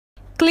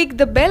Click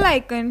the bell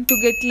icon to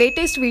get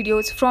latest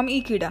videos from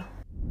Ekeeda.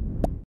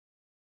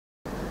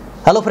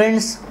 Hello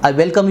friends, I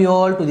welcome you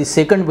all to the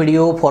second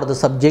video for the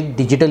subject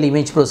digital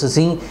image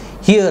processing.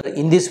 Here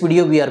in this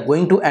video we are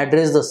going to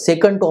address the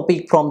second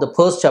topic from the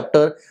first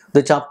chapter.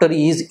 The chapter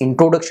is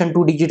Introduction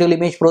to Digital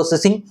Image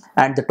Processing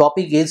and the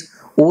topic is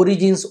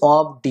Origins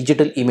of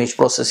Digital Image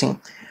Processing.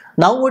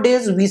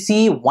 Nowadays we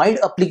see wide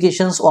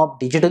applications of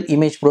digital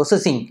image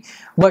processing,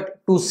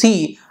 but to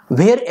see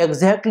where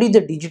exactly the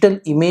digital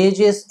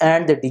images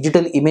and the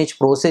digital image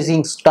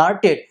processing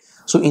started,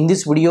 so in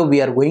this video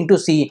we are going to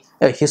see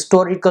a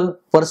historical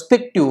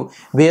perspective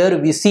where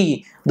we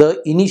see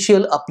the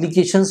initial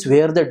applications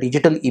where the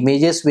digital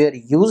images were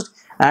used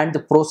and the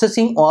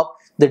processing of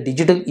the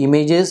digital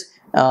images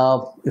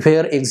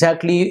where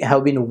exactly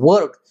have been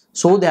worked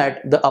so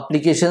that the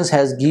applications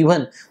has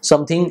given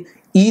something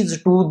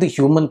ease to the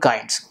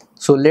humankind.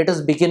 So let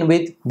us begin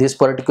with this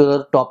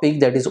particular topic,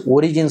 that is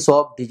origins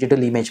of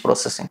digital image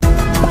processing.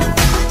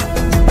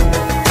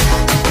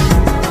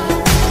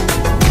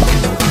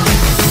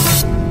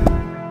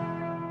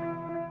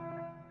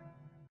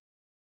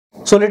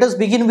 So let us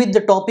begin with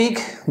the topic.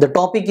 The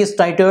topic is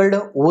titled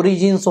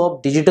Origins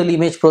of Digital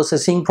Image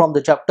Processing from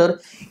the chapter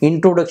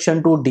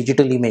Introduction to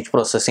Digital Image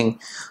Processing.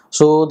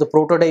 So the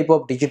prototype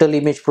of digital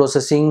image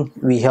processing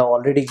we have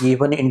already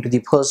given into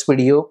the first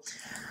video.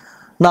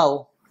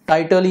 Now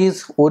title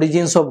is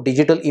Origins of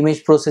Digital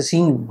Image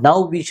Processing.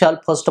 Now we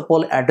shall first of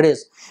all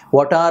address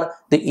what are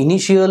the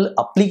initial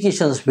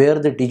applications where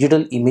the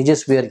digital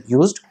images were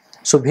used.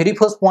 So very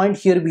first point,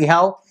 here we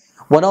have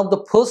one of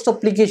the first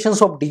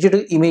applications of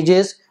digital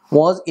images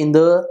was in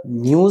the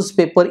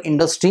newspaper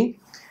industry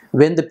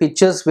when the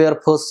pictures were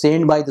first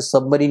sent by the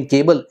submarine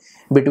cable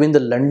between the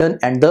London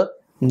and the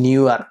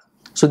New York.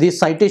 So this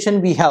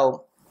citation we have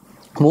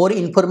more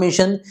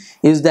information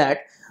is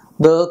that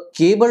the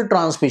cable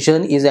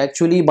transmission is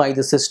actually by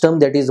the system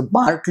that is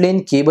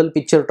Bartlett cable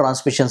picture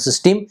transmission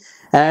system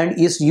and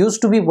is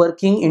used to be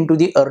working into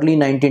the early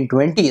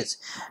 1920s,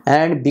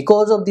 and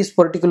because of this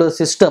particular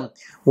system,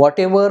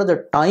 whatever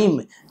the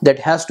time that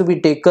has to be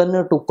taken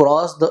to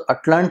cross the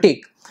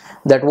Atlantic,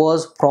 that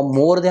was from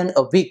more than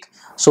a week.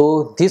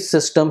 So this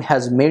system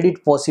has made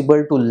it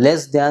possible to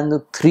less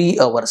than 3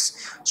 hours.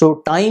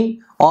 So time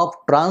of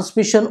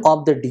transmission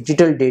of the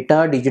digital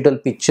data, digital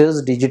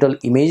pictures, digital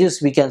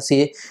images we can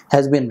say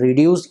has been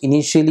reduced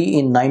initially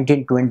in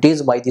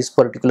 1920s by this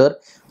particular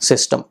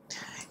system.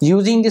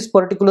 Using this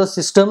particular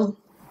system,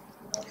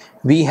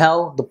 we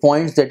have the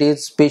points, that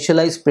is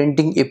specialized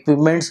printing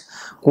equipments,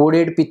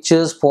 coded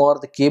pictures for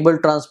the cable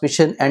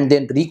transmission, and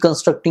then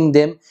reconstructing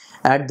them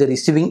at the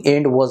receiving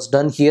end was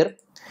done here.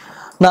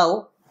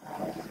 Now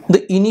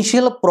the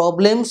initial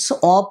problems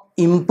of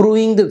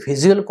improving the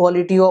visual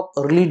quality of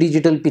early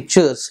digital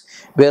pictures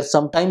were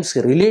sometimes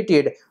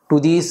related to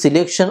the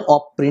selection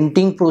of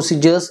printing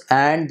procedures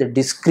and the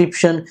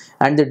description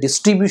and the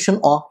distribution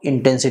of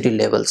intensity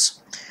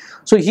levels.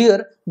 So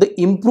here the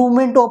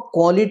improvement of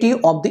quality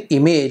of the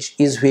image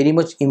is very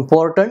much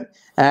important,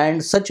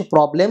 and such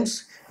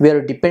problems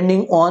were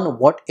depending on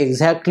what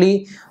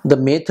exactly the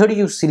method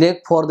you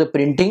select for the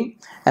printing,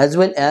 as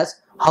well as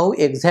how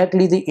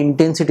exactly the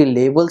intensity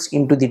levels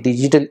into the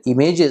digital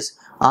images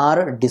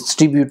are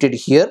distributed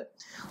here.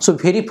 So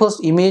very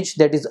first image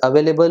that is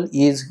available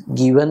is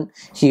given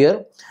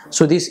here.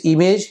 So this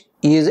image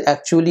is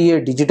actually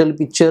a digital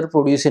picture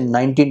produced in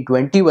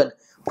 1921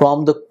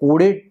 from the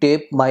coded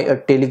tape by a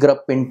telegraph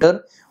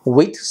printer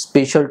with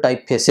special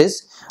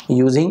typefaces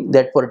using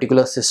that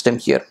particular system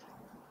here.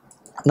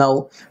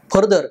 Now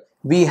further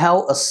we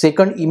have a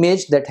second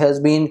image that has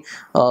been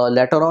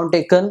later on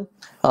taken.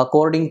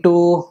 According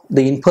to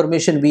the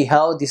information we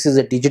have, this is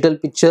a digital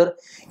picture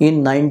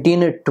in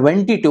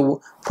 1922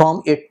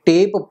 from a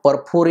tape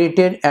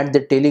perforated at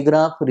the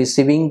telegraph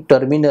receiving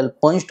terminal,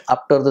 punched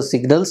after the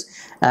signals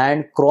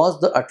and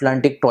crossed the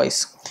Atlantic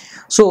twice.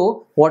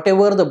 So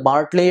whatever the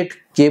Bartlett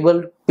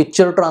cable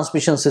picture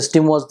transmission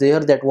system was there,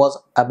 that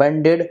was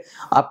abandoned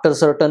after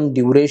certain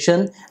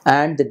duration,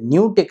 and the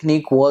new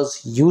technique was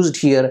used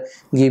here,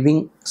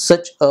 giving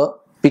such a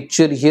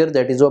picture here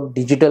that is of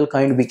digital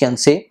kind, we can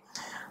say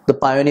the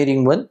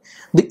pioneering one.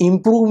 The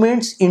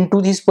improvements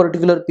into this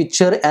particular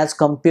picture as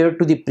compared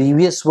to the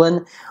previous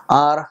one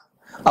are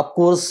of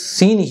course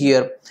seen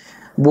here,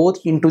 both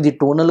into the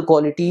tonal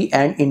quality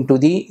and into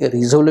the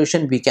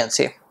resolution, we can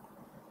say.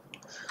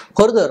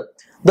 Further,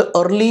 the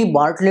early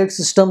Bartlett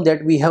system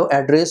that we have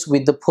addressed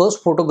with the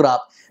first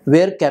photograph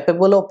were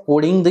capable of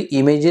coding the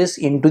images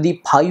into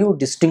the 5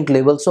 distinct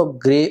levels of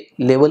gray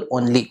level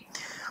only.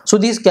 So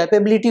this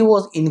capability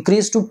was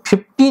increased to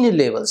 15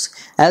 levels.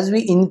 As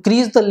we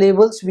increase the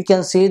levels, we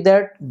can say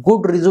that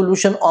good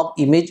resolution of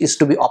image is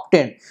to be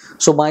obtained.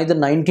 So by the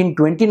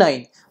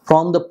 1929,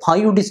 from the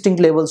 5 distinct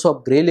levels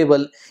of gray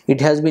level,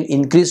 it has been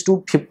increased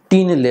to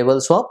 15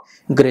 levels of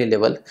gray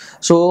level.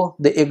 So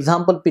the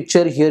example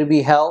picture here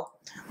we have,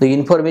 the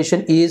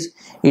information is,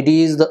 it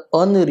is the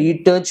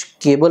unretouched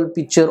cable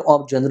picture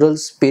of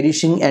generals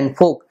perishing and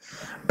folk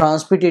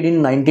transmitted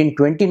in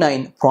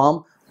 1929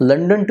 from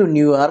London to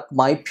New York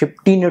by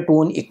 15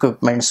 tone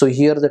equipment. So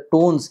here the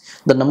tones,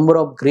 the number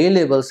of gray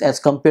levels as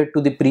compared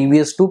to the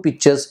previous two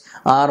pictures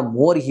are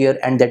more here,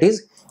 and that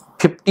is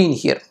 15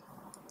 here.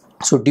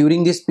 So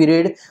during this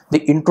period,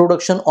 the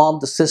introduction of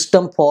the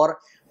system for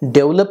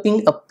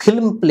developing a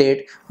film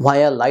plate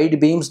via light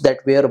beams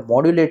that were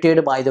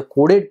modulated by the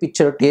coded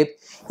picture tape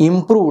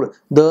improved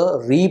the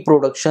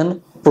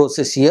reproduction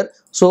process here.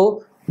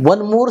 So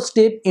one more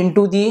step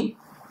into the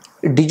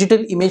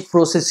digital image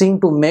processing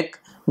to make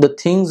the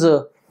things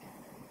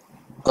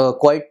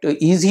quite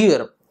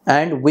easier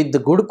and with the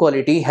good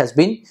quality has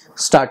been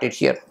started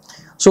here.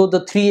 So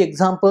the three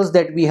examples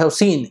that we have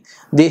seen,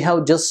 they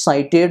have just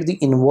cited the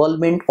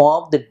involvement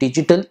of the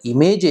digital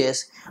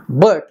images,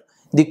 but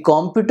the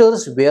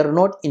computers were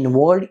not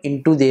involved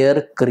into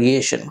their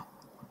creation.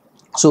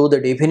 So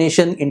the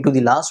definition into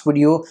the last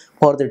video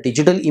for the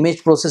digital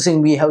image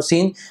processing we have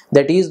seen,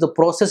 that is the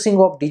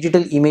processing of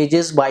digital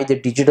images by the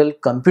digital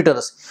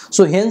computers.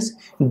 So hence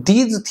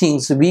these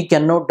things we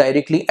cannot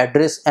directly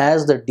address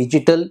as the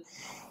digital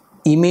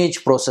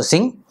image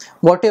processing.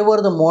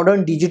 Whatever the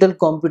modern digital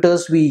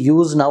computers we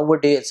use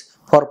nowadays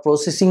for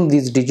processing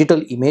these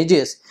digital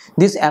images,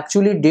 this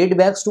actually date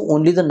back to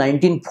only the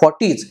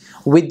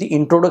 1940s with the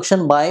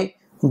introduction by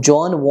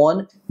John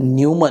von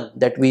Neumann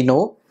that we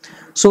know.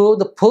 So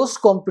the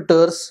first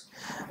computers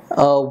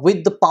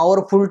with the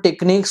powerful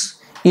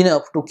techniques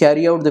enough to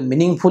carry out the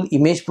meaningful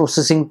image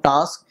processing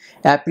task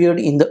appeared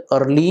in the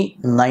early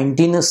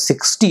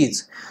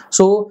 1960s.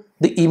 So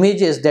the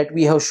images that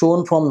we have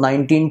shown from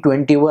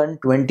 1921,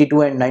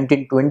 22 and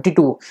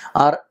 1922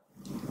 are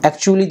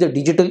actually the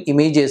digital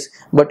images,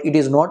 but it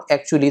is not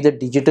actually the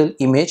digital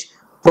image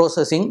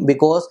processing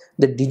because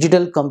the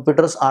digital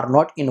computers are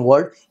not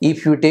involved.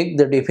 If you take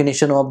the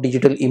definition of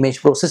digital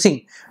image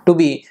processing to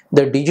be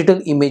the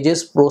digital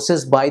images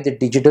processed by the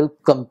digital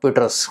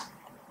computers.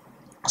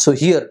 So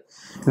here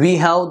we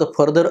have the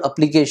further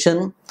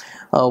application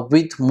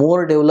with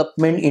more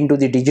development into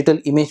the digital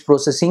image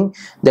processing,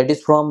 that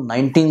is from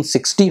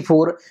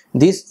 1964.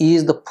 This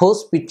is the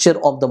first picture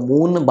of the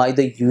moon by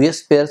the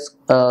US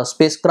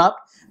spacecraft,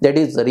 that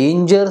is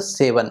Ranger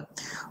 7.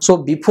 So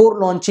before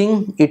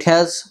launching it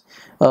has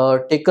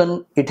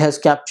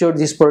captured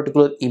this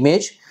particular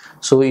image.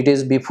 So it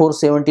is before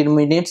 17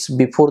 minutes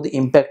before the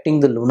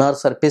impacting the lunar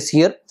surface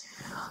here.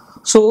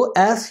 So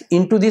as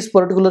into this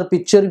particular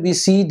picture we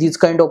see these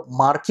kind of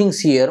markings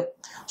here.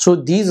 So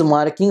these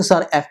markings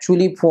are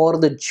actually for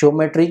the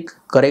geometric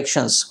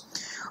corrections.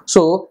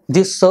 So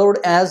this served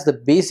as the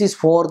basis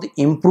for the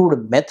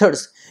improved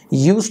methods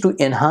used to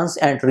enhance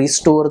and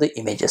restore the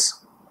images.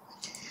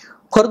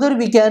 Further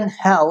we can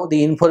have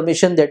the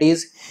information that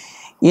is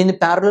in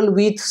parallel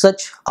with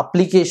such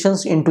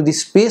applications into the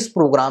space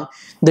program,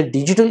 the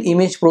digital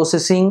image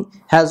processing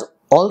has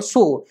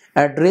also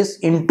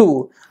addressed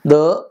into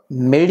the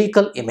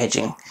medical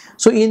imaging.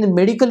 So in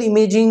medical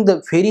imaging,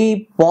 the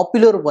very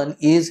popular one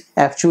is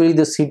actually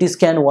the CT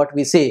scan, what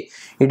we say.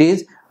 It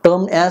is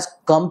termed as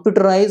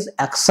computerized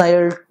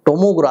axial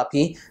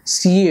tomography,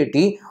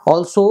 CAT,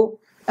 also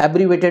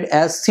abbreviated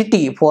as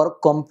CT for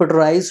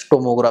computerized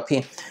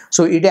tomography.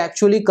 So it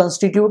actually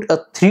constitutes a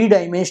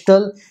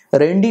three-dimensional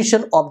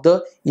rendition of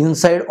the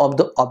inside of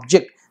the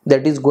object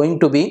that is going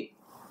to be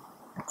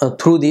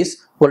through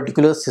this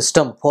particular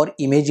system for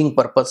imaging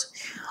purpose.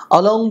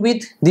 Along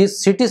with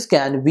this CT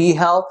scan, we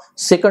have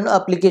second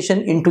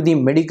application into the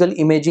medical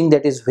imaging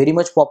that is very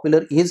much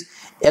popular is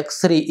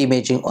X-ray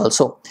imaging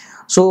also.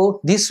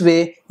 So this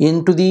way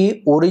into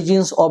the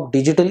origins of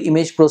digital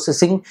image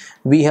processing,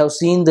 we have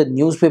seen the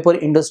newspaper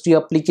industry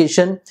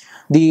application,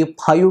 the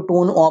 5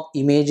 tone of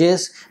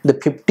images, the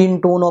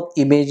 15 tone of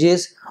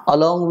images,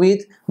 along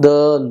with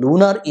the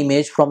lunar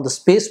image from the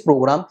space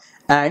program,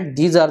 and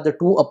these are the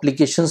two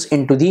applications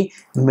into the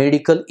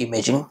medical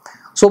imaging.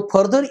 So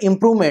further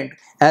improvement,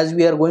 as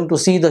we are going to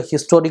see the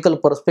historical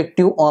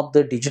perspective of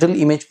the digital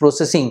image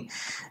processing,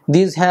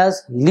 this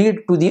has led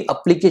to the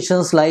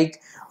applications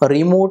like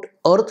remote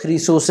earth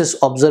resources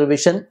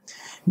observation.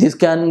 This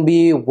can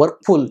be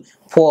workful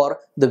for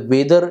the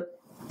weather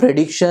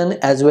prediction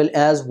as well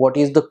as what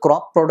is the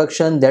crop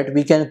production that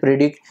we can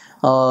predict.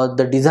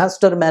 The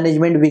disaster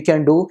management we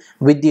can do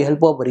with the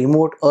help of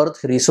remote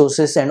earth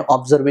resources and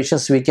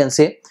observations, we can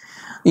say.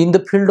 In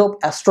the field of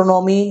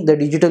astronomy, the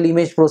digital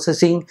image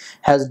processing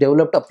has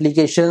developed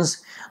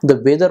applications. The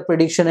weather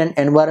prediction and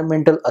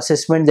environmental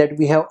assessment that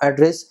we have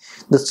addressed,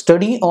 the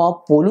study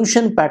of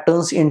pollution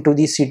patterns into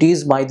the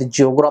cities by the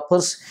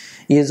geographers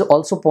is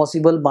also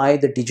possible by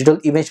the digital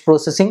image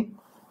processing.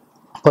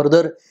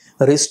 Further,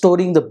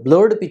 restoring the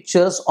blurred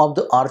pictures of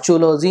the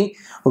archaeology,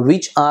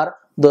 which are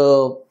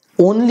the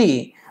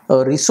only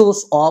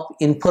resource of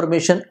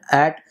information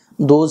at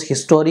those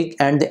historic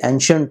and the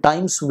ancient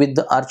times with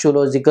the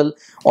archaeological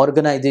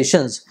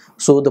organizations.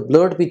 So the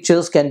blurred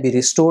pictures can be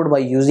restored by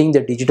using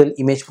the digital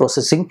image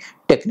processing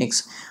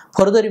techniques.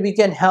 Further, we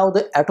can have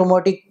the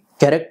automatic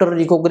character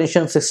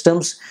recognition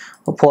systems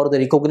for the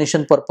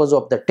recognition purpose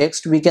of the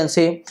text, we can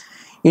say.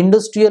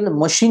 industrial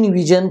machine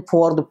vision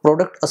for the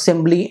product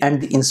assembly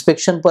and the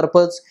inspection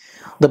purpose,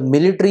 the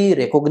military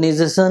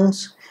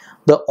recognitions,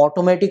 the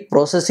automatic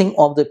processing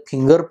of the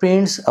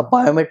fingerprints, a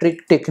biometric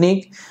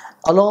technique,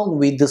 along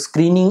with the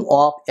screening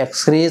of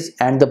x-rays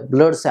and the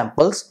blood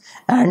samples,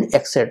 and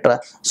etc.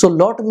 So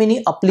lot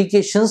many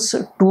applications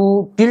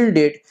to till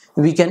date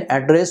we can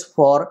address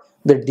for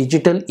the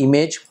digital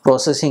image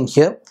processing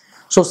here.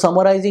 So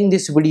summarizing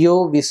this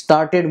video, we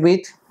started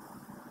with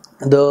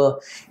the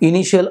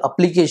initial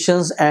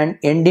applications and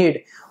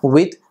ended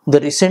with the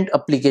recent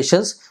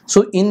applications.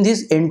 So in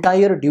this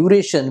entire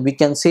duration we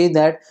can say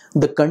that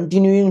the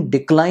continuing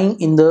decline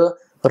in the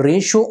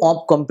ratio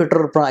of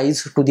computer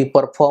price to the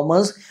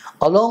performance,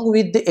 along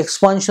with the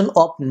expansion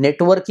of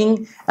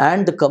networking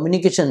and the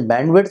communication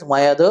bandwidth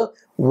via the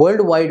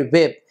World Wide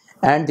Web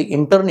and the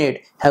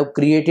internet, have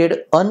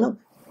created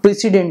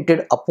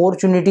unprecedented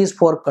opportunities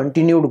for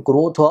continued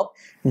growth of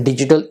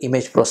digital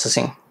image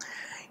processing.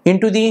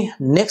 Into the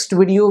next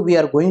video we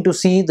are going to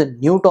see the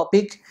new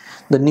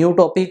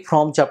topic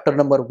from chapter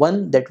number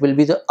 1, that will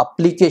be the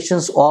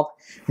applications of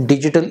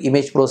digital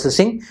image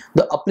processing.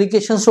 The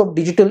applications of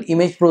digital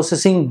image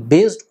processing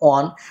based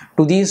on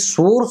to the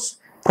source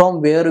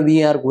from where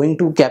we are going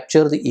to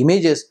capture the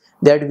images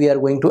that we are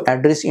going to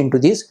address into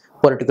this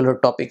particular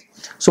topic.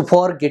 So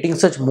for getting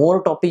such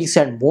more topics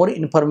and more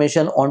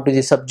information onto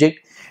the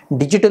subject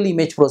digital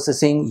image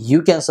processing,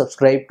 you can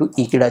subscribe to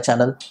Ekeeda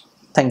channel.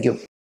 Thank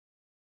you.